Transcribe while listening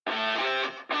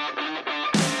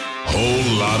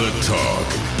Whole lot of talk.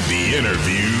 The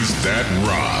interviews that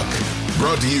rock.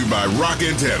 Brought to you by Rock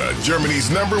Antenne, Germany's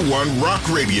 #1 rock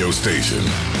radio station.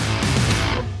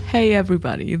 Hey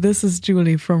everybody, this is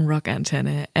Julie from Rock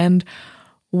Antenne, and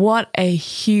what a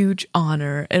huge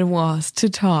honor it was to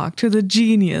talk to the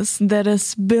genius that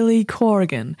is Billy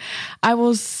Corgan. I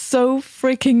was so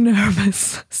freaking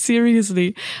nervous.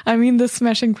 Seriously. I mean, the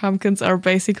Smashing Pumpkins are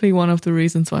basically one of the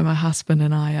reasons why my husband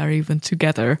and I are even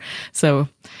together. So,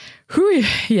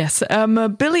 yes,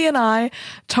 Billy and I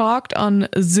talked on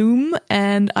Zoom,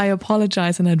 and I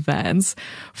apologize in advance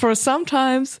for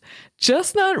sometimes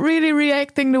just not really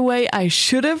reacting the way I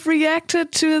should have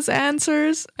reacted to his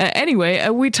answers. Anyway,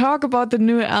 we talk about the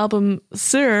new album,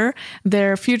 Sir,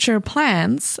 their future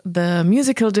plans, the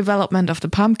musical development of the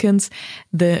Pumpkins,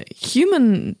 the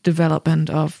human development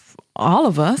of all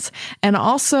of us, and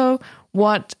also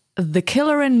what the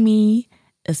killer in me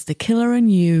is the killer in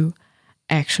you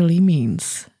actually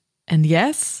means. And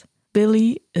yes,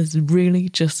 Billy is really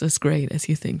just as great as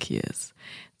you think he is.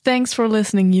 Thanks for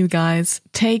listening, you guys.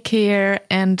 Take care,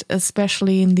 and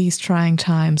especially in these trying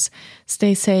times,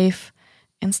 stay safe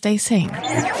and stay sane.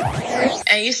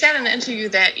 And you said in an interview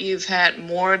that you've had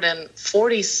more than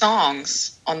 40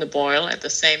 songs on the boil at the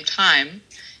same time.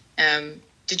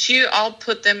 Did you all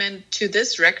put them into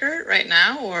this record right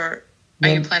now, or are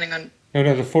you planning on...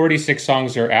 No, the 46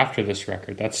 songs are after this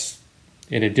record. That's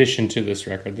in addition to this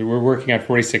record. We're working on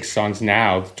 46 songs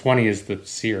now. 20 is the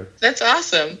Sear. That's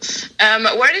awesome.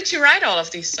 Where did you write all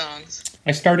of these songs?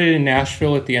 I started in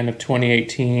Nashville at the end of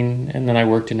 2018, and then I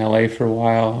worked in LA for a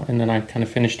while, and then I kind of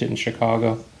finished it in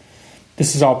Chicago.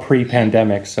 This is all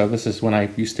pre-pandemic, so this is when I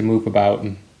used to move about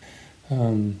and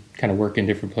kind of work in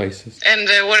different places. And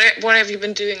what have you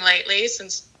been doing lately,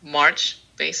 since March,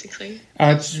 basically?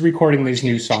 Just recording these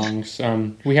new songs.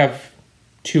 We have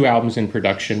 2 albums in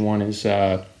production. One is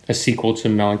a sequel to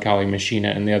Melancholy Machina,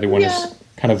 and the other one is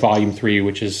kind of Volume 3,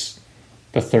 which is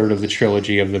the third of the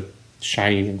trilogy of the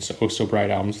Shiny and So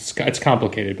Bright albums. It's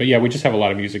complicated, but yeah, we just have a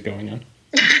lot of music going on.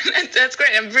 That's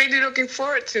great. I'm really looking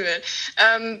forward to it.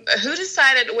 Who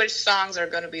decided which songs are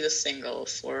going to be the single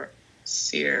for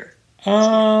Sear?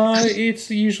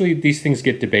 It's usually these things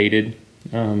get debated,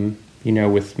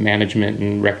 with management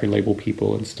and record label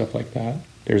people and stuff like that.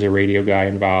 There's a radio guy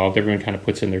involved. Everyone kind of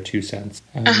puts in their 2 cents.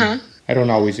 I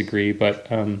don't always agree, but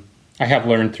I have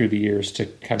learned through the years to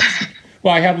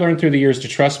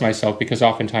trust myself, because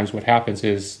oftentimes what happens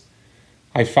is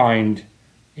I find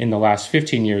in the last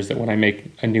 15 years that when I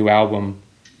make a new album,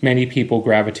 many people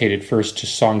gravitated first to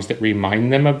songs that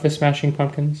remind them of the Smashing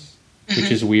Pumpkins, which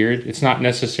is weird. It's not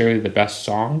necessarily the best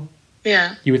song.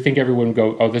 Yeah. You would think everyone would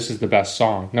go, oh, this is the best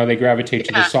song. No, they gravitate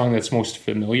to the song that's most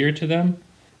familiar to them,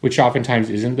 which oftentimes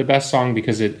isn't the best song,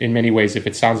 because in many ways, if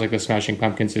it sounds like the Smashing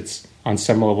Pumpkins, it's on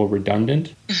some level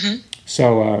redundant. Mm-hmm.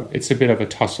 So it's a bit of a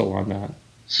tussle on that.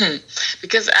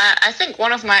 Because I think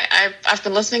I've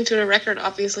been listening to the record,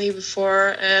 obviously,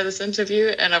 before this interview,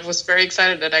 and I was very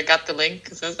excited that I got the link,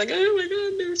 because I was like, oh my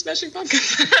God, new Smashing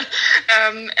Pumpkins.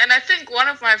 And I think one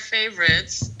of my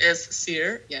favorites is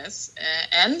Sear, yes,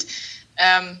 and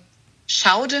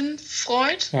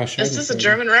Schadenfreude. Is this a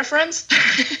German reference?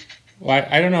 Well,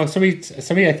 I don't know.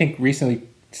 Somebody I think recently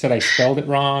said I spelled it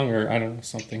wrong, or I don't know,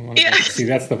 something. See,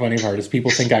 that's the funny part, is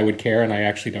people think I would care, and I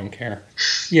actually don't care.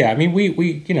 Yeah, I mean,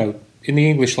 we in the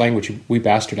English language, we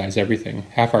bastardize everything.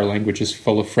 Half our language is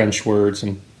full of French words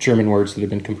and German words that have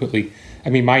been completely... I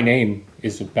mean, my name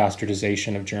is a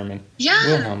bastardization of German. Yeah.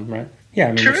 Wilhelm, right? Yeah,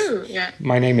 I mean, true, yeah.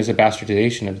 My name is a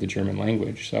bastardization of the German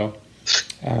language, so...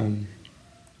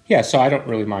 so I don't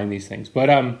really mind these things, but...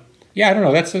 yeah, I don't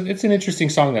know. It's an interesting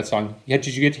song, that song. Yeah,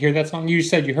 did you get to hear that song? You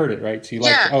said you heard it, right? So you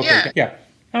liked it. Okay. Yeah.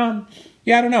 I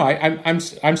don't know.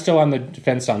 I'm still on the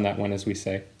fence on that one, as we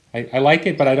say. I like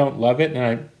it, but I don't love it,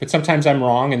 but sometimes I'm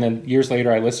wrong, and then years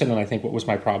later I listen and I think, what was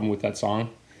my problem with that song?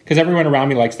 Because everyone around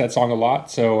me likes that song a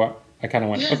lot, so I kind of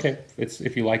went, okay,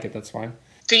 if you like it, that's fine.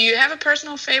 Do you have a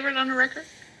personal favorite on the record?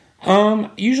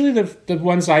 Usually the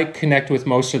ones I connect with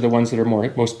most are the ones that are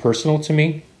most personal to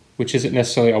me, which isn't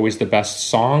necessarily always the best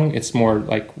song. It's more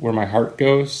like where my heart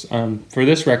goes. For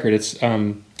this record, it's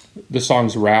the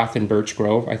songs Wrath and Birch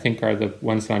Grove, I think, are the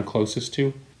ones that I'm closest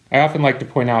to. I often like to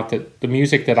point out that the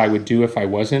music that I would do if I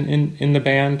wasn't in the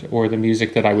band, or the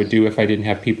music that I would do if I didn't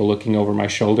have people looking over my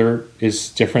shoulder, is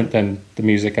different than the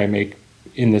music I make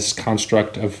in this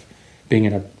construct of being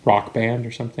in a rock band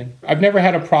or something. I've never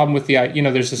had a problem with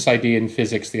there's this idea in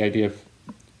physics, the idea of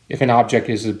if an object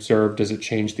is observed, does it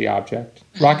change the object?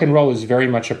 Rock and roll is very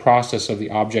much a process of the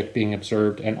object being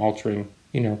observed and altering.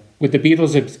 Would the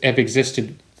Beatles have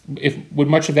existed would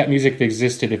much of that music have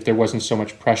existed if there wasn't so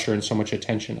much pressure and so much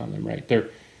attention on them, right?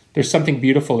 There's something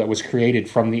beautiful that was created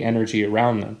from the energy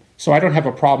around them. So I don't have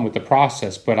a problem with the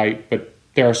process, but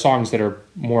there are songs that are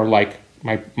more like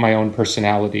my own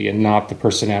personality and not the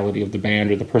personality of the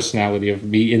band or the personality of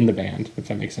me in the band, if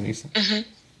that makes any sense. Mm-hmm.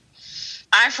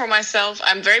 For myself,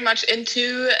 I'm very much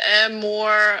into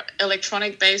more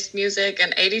electronic-based music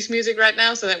and 80s music right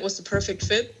now, so that was the perfect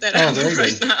fit that I have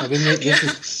right now. Well, then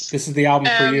this is the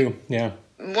album for you, yeah.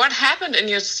 What happened in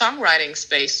your songwriting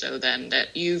space, though, then,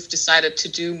 that you've decided to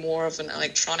do more of an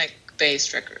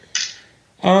electronic-based record?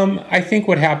 I think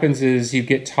what happens is you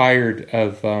get tired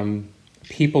of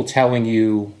people telling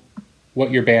you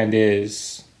what your band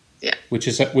is, which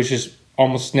is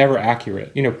almost never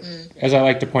accurate. You know, as I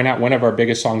like to point out, one of our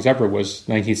biggest songs ever was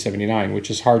 1979, which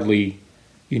is hardly,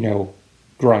 you know,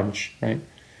 grunge, right?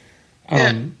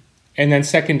 And then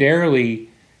secondarily,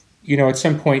 you know, at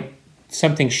some point,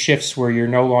 something shifts where you're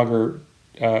no longer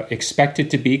expected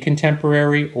to be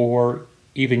contemporary, or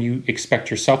even you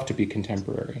expect yourself to be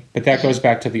contemporary. But that goes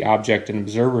back to the object and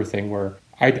observer thing, where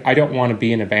I don't want to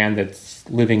be in a band that's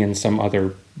living in some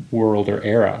other world or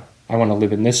era. I want to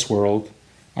live in this world.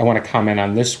 I want to comment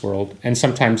on this world. And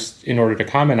sometimes in order to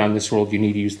comment on this world, you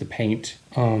need to use the paint.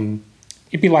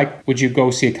 It'd be like, would you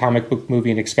go see a comic book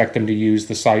movie and expect them to use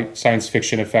the science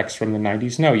fiction effects from the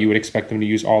 90s? No, you would expect them to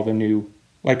use all the new...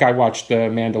 Like I watched The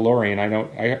Mandalorian.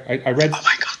 I read... Oh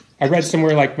my God. I read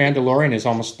somewhere like Mandalorian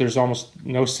there's almost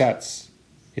no sets.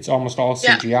 It's almost all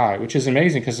CGI, which is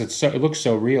amazing because it looks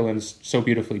so real and it's so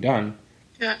beautifully done.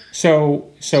 Yeah.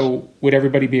 So would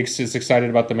everybody be as excited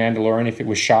about The Mandalorian if it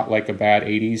was shot like a bad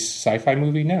 80s sci-fi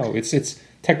movie? No, it's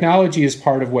technology is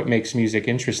part of what makes music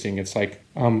interesting. It's like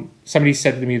somebody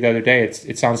said to me the other day,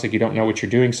 it sounds like you don't know what you're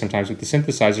doing sometimes with the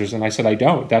synthesizers, and I said I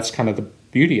don't. That's kind of the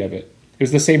beauty of it. It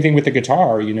was the same thing with the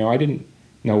guitar. You know, I didn't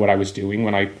know what I was doing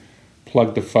when I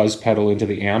plugged the fuzz pedal into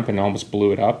the amp and almost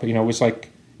blew it up. You know, it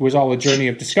was all a journey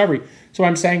of discovery. So what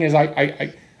I'm saying is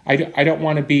I don't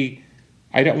want to be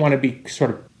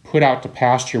sort of put out to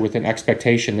pasture with an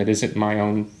expectation that isn't my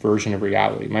own version of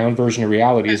reality. My own version of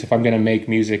reality is if I'm going to make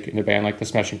music in a band like the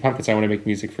Smashing Pumpkins, I want to make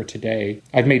music for today.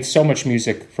 I've made so much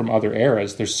music from other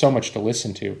eras. There's so much to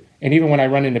listen to. And even when I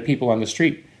run into people on the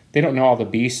street, they don't know all the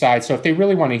B-sides. So if they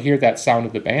really want to hear that sound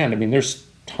of the band, I mean, there's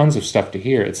tons of stuff to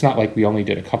hear. It's not like we only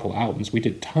did a couple albums. We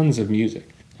did tons of music.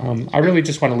 I really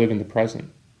just want to live in the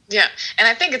present. Yeah, and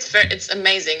I think it's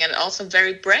amazing and also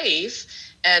very brave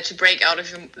to break out of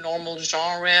your normal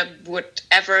genre,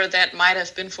 whatever that might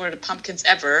have been for the Pumpkins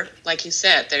ever. Like you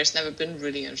said, there's never been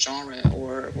really a genre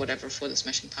or whatever for the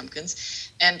Smashing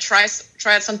Pumpkins, and try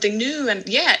out something new and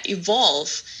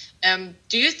evolve.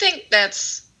 Do you think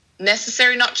that's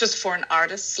necessary, not just for an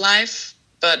artist's life,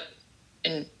 but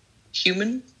in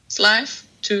human's life,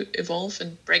 to evolve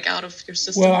and break out of your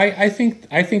system? Well, I think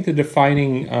the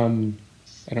defining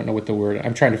I don't know what the word,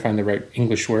 I'm trying to find the right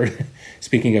English word,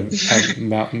 speaking of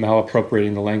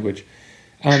malappropriating the language.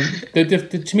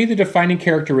 To me, the defining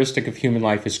characteristic of human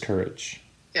life is courage.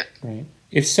 Yeah. Right?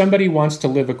 If somebody wants to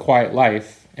live a quiet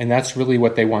life, and that's really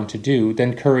what they want to do,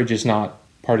 then courage is not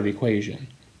part of the equation.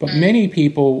 But many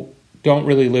people don't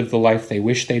really live the life they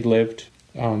wish they'd lived.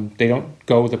 They don't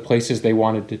go the places they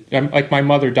wanted to. Like my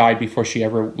mother died before she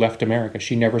ever left America.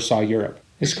 She never saw Europe.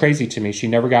 It's crazy to me. She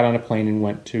never got on a plane and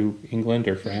went to England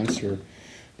or France or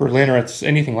Berlin or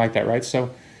anything like that, right?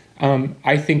 So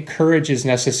I think courage is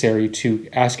necessary to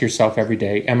ask yourself every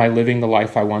day, am I living the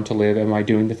life I want to live? Am I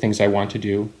doing the things I want to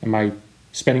do? Am I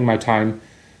spending my time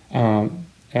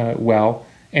well?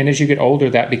 And as you get older,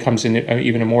 that becomes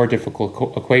even a more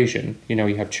difficult equation. You know,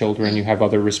 you have children, you have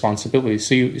other responsibilities.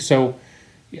 So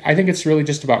I think it's really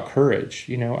just about courage.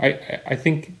 You know, I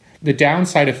think the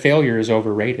downside of failure is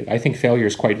overrated. I think failure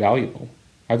is quite valuable.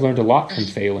 I've learned a lot from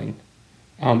failing.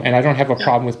 And I don't have a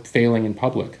problem with failing in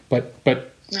public. But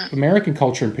American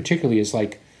culture in particular is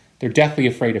like, they're deathly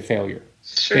afraid of failure.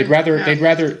 Sure. They'd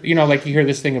rather, you know, like you hear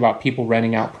this thing about people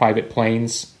renting out private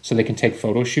planes so they can take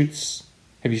photo shoots.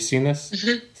 Have you seen this?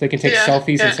 Mm-hmm. So they can take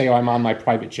selfies and say, oh, I'm on my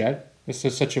private jet. This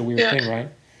is such a weird thing, right?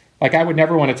 Like, I would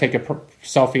never want to take a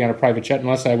selfie on a private jet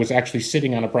unless I was actually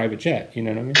sitting on a private jet. You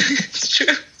know what I mean? It's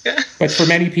true. Yeah. But for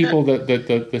many people,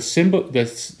 the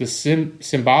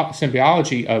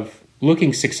symbology of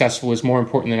looking successful is more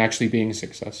important than actually being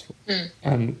successful.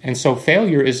 And so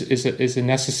failure is a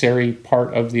necessary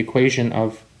part of the equation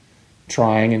of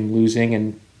trying and losing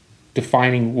and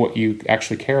defining what you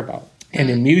actually care about. And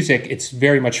in music, it's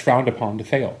very much frowned upon to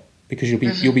fail because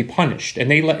you'll be punished.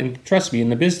 And trust me, in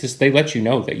the business, they let you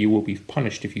know that you will be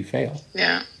punished if you fail.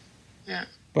 Yeah.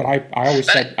 But I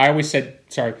always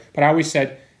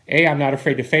said, A, I'm not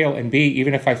afraid to fail, and B,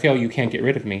 even if I fail, you can't get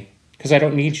rid of me because I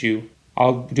don't need you.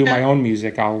 I'll do my own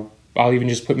music. I'll even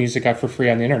just put music out for free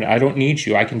on the internet. I don't need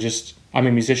you. I'm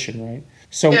a musician, right?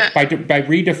 So by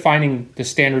redefining the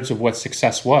standards of what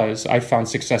success was, I found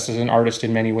success as an artist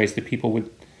in many ways that people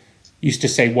used to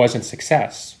say wasn't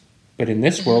success. But in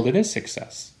this world, it is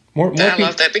success. I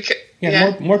love that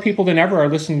because more people than ever are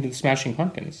listening to the Smashing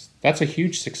Pumpkins. That's a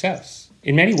huge success.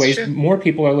 In many ways, more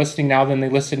people are listening now than they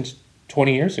listened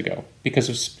 20 years ago because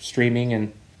of streaming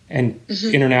and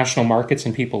international markets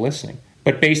and people listening.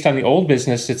 But based on the old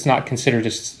business, it's not considered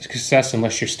a success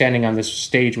unless you're standing on this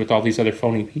stage with all these other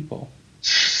phony people.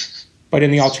 But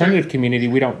in the alternative community,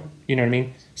 we don't, you know what I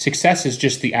mean? Success is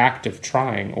just the act of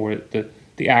trying or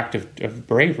the act of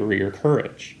bravery or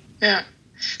courage. Yeah.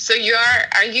 So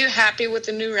are you happy with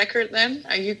the new record then?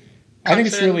 Are you confident? I think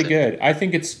it's really good. I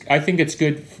think it's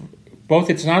good. Both,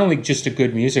 it's not only just a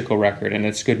good musical record and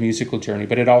it's a good musical journey,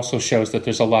 but it also shows that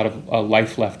there's a lot of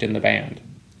life left in the band.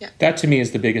 Yeah. That to me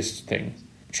is the biggest thing.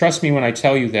 Trust me when I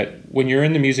tell you that when you're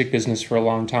in the music business for a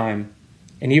long time,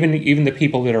 and even the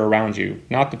people that are around you,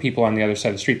 not the people on the other side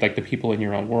of the street, like the people in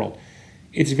your own world,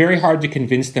 it's very hard to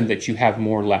convince them that you have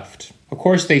more left. Of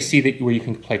course, they see that where you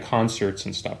can play concerts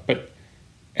and stuff, but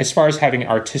as far as having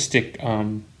artistic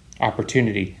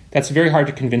opportunity, that's very hard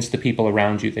to convince the people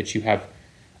around you that you have.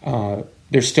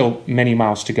 There's still many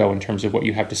miles to go in terms of what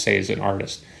you have to say as an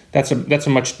artist. That's a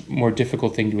much more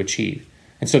difficult thing to achieve.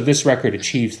 And so this record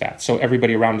achieves that. So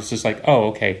everybody around us is like, oh,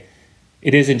 okay,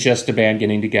 it isn't just a band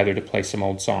getting together to play some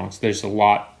old songs. There's a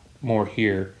lot more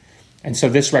here. And so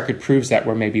this record proves that,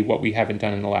 where maybe what we haven't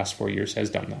done in the last 4 years has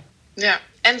done that. Yeah.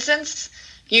 And since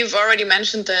you've already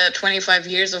mentioned the 25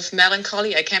 years of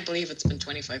Melancholy, I can't believe it's been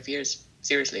 25 years.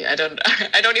 Seriously, I don't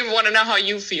even want to know how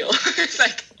you feel. It's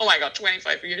like, oh my God,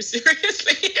 25 years,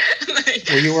 seriously. Like,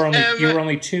 well, you were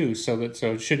only 2, so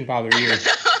it shouldn't bother you.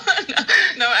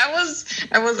 No, I was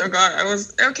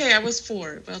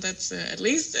 4. Well, that's at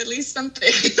least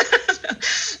something.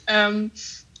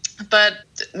 But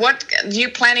what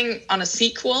you're planning on a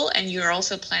sequel, and you're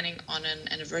also planning on an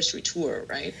anniversary tour,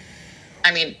 right?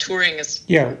 I mean, touring is...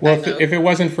 Yeah, well, if it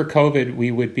wasn't for COVID,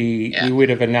 we would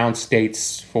have announced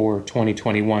dates for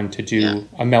 2021 to do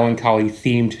a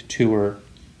Melancholy-themed tour,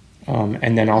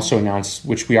 and then also announce,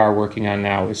 which we are working on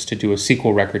now, is to do a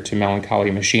sequel record to Melancholy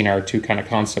and Machine, our 2 kind of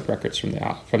concept records from the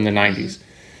 90s.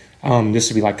 This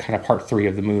would be like kind of part 3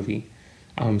 of the movie.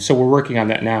 So we're working on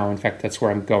that now. In fact, that's where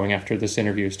I'm going after this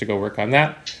interview, is to go work on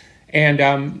that.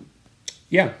 And,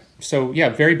 So,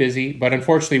 very busy. But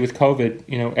unfortunately with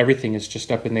COVID, everything is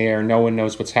just up in the air. No one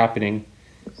knows what's happening.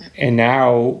 And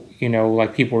now,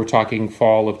 like people were talking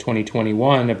fall of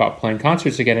 2021 about playing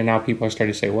concerts again. And now people are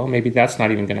starting to say, well, maybe that's not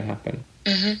even going to happen.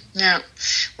 Mm-hmm. Yeah.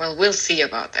 Well, we'll see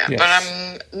about that. Yes.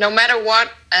 But no matter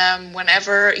what,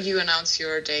 whenever you announce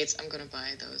your dates, I'm going to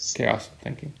buy those. Okay, awesome.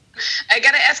 Thank you. I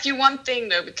gotta ask you one thing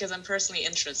though, because I'm personally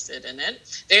interested in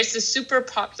it. There's this super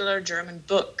popular German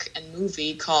book and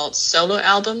movie called Solo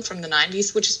Album from the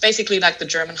 90s, which is basically like the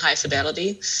German High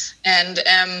Fidelity. And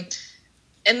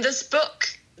in this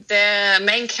book, the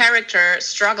main character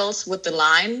struggles with the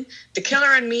line, "The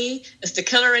killer in me is the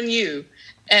killer in you."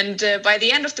 And by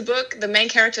the end of the book, the main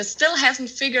character still hasn't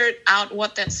figured out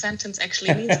what that sentence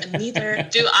actually means, and neither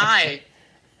do I.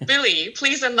 Billy,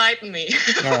 please enlighten me.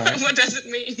 Right. What does it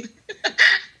mean?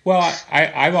 Well,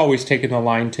 I've always taken the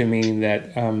line to mean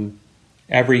that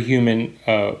every human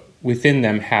within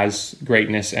them has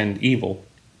greatness and evil.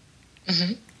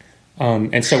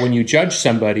 Mm-hmm. And so when you judge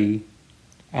somebody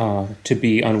to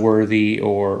be unworthy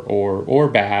or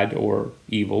bad or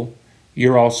evil,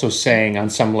 you're also saying on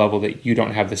some level that you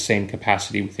don't have the same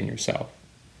capacity within yourself.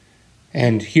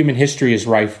 And human history is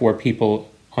rife where people,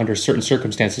 under certain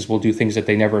circumstances, will do things that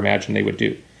they never imagined they would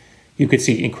do. You could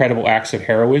see incredible acts of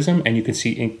heroism, and you could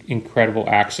see incredible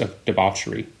acts of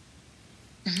debauchery.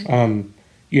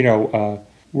 Mm-hmm.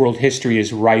 World history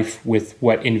is rife with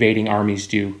what invading armies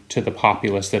do to the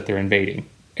populace that they're invading.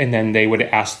 And then they would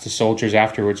ask the soldiers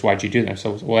afterwards, why'd you do that?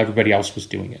 So, well, everybody else was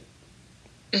doing it.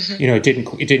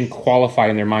 Mm-hmm. It didn't qualify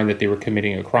in their mind that they were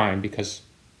committing a crime because,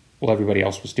 well, everybody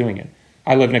else was doing it.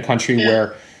 I live in a country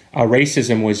where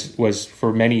racism was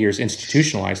for many years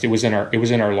institutionalized. It was in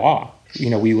our law.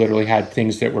 We literally had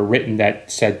things that were written that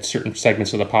said certain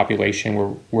segments of the population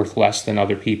were worth less than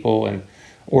other people,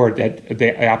 or that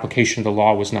the application of the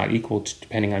law was not equal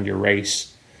depending on your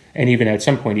race, and even at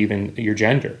some point even your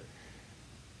gender.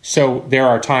 So there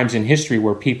are times in history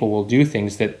where people will do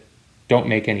things that don't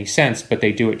make any sense, but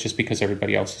they do it just because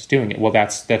everybody else is doing it. Well,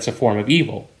 that's a form of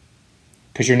evil,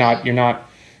 because you're not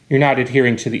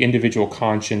adhering to the individual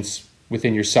conscience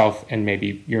within yourself and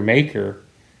maybe your maker.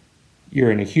 you're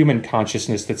in a human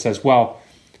consciousness that says, well,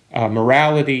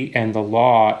 morality and the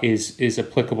law is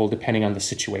applicable depending on the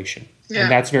situation. Yeah,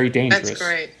 and that's very dangerous. That's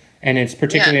great. And it's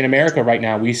particularly in America right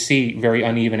now, we see very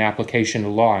uneven application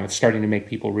of law, and it's starting to make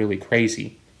people really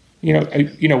crazy. You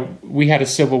know, we had a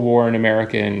civil war in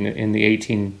America in the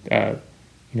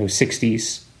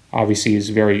 60s. Obviously, is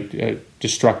a very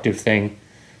destructive thing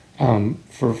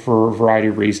for a variety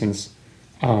of reasons,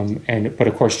 but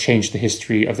of course changed the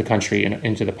history of the country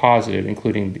into the positive,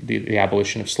 including the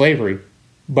abolition of slavery.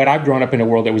 But I've grown up in a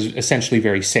world that was essentially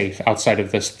very safe outside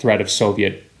of this threat of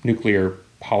Soviet nuclear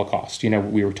holocaust. You know,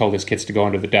 we were told as kids to go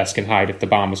under the desk and hide if the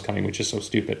bomb was coming, which is so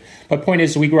stupid. But point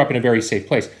is, we grew up in a very safe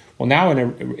place. Well, now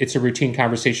it's a routine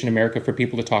conversation in America for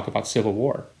people to talk about civil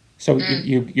war. So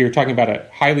you're talking about a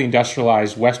highly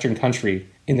industrialized Western country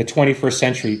in the 21st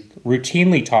century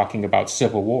routinely talking about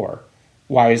civil war.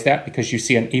 Why is that? Because you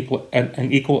see an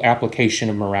equal application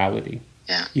of morality.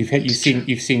 Yeah,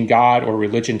 you've seen God or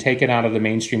religion taken out of the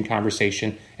mainstream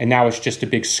conversation, and now it's just a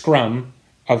big scrum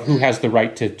of who has the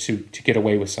right to get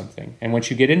away with something. And once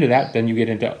you get into that, then you're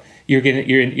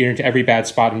into every bad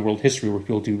spot in world history where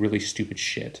people do really stupid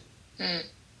shit.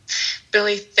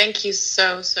 Billy, thank you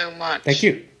so much. Thank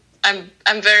you. I'm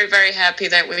very, very happy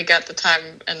that we got the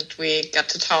time and we got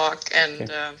to talk, and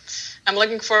okay. I'm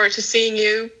looking forward to seeing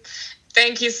you.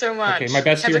 Thank you so much. Okay, my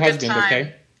best to your husband,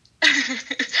 okay?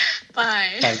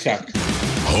 Bye. Bye, ciao.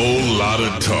 Whole lot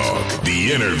of talk.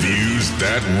 The interviews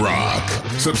that rock.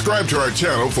 Subscribe to our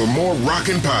channel for more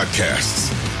rockin'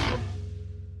 podcasts.